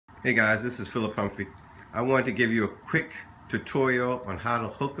Hey guys, this is Philip Humphrey. I wanted to give you a quick tutorial on how to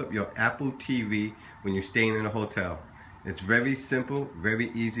hook up your Apple TV when you're staying in a hotel. It's very simple,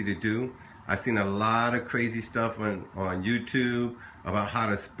 very easy to do. I've seen a lot of crazy stuff on YouTube about how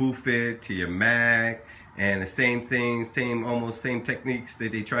to spoof it to your Mac, and the same thing, almost same techniques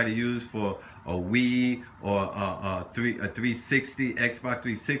that they try to use for a Wii or a 360, Xbox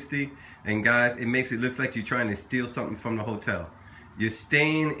 360. And guys, it makes it look like you're trying to steal something from the hotel. You're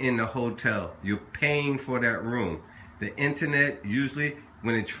staying in the hotel. You're paying for that room. The internet, usually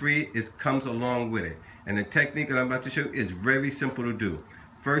when it's free, it comes along with it. And the technique that I'm about to show you is very simple to do.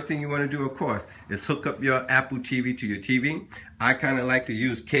 First thing you want to do, of course, is hook up your Apple TV to your TV. I kind of like to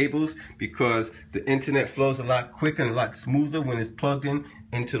use cables because the internet flows a lot quicker and a lot smoother when it's plugged in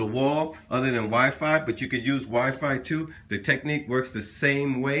into the wall, other than Wi-Fi, but you could use Wi-Fi too. The technique works the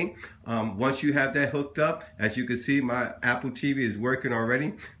same way. Once you have that hooked up, as you can see, my Apple TV is working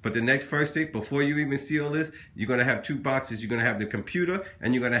already. But the first thing, before you even see all this, you're gonna have two boxes. You're gonna have the computer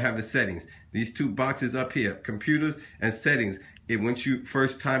and you're gonna have the settings. These two boxes up here, computers and settings. Once you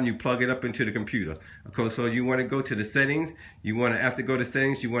first time you plug it up into the computer. Okay, so you want to go to the settings. After go to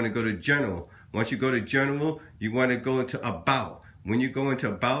settings, you want to go to general. Once you go to general, you want to go into about. When you go into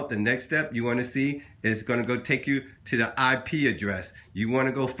about, the next step you want to see is going to go take you to the IP address. You want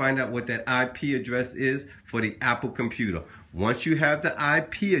to go find out what that IP address is for the Apple computer. Once you have the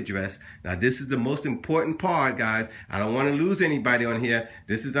IP address, now this is the most important part, guys. I don't want to lose anybody on here.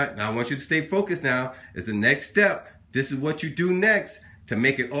 Now I want you to stay focused now. It's the next step. This is what you do next to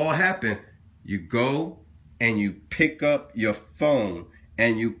make it all happen. You go and you pick up your phone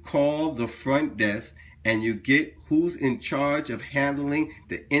and you call the front desk and you get who's in charge of handling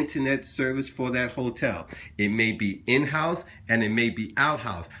the internet service for that hotel. It may be in-house and it may be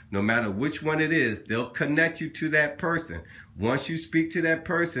out-house. No matter which one it is, they'll connect you to that person. Once you speak to that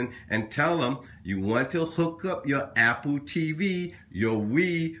person and tell them you want to hook up your Apple TV, your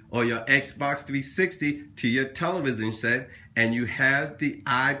Wii, or your Xbox 360 to your television set, and you have the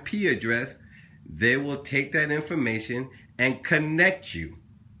IP address, they will take that information and connect you.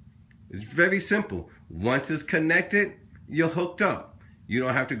 It's very simple. Once it's connected, you're hooked up. You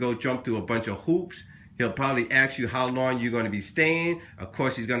don't have to go jump through a bunch of hoops. He'll probably ask you how long you're going to be staying. Of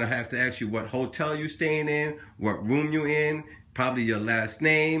course, he's going to have to ask you what hotel you're staying in, what room you're in, probably your last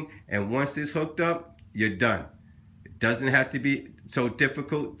name. And once it's hooked up, you're done. It doesn't have to be so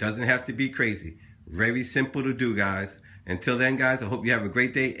difficult. Doesn't have to be crazy. Very simple to do, guys. Until then, guys, I hope you have a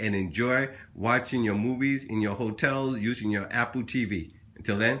great day and enjoy watching your movies in your hotel using your Apple TV.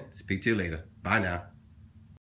 Until then, speak to you later. Bye now.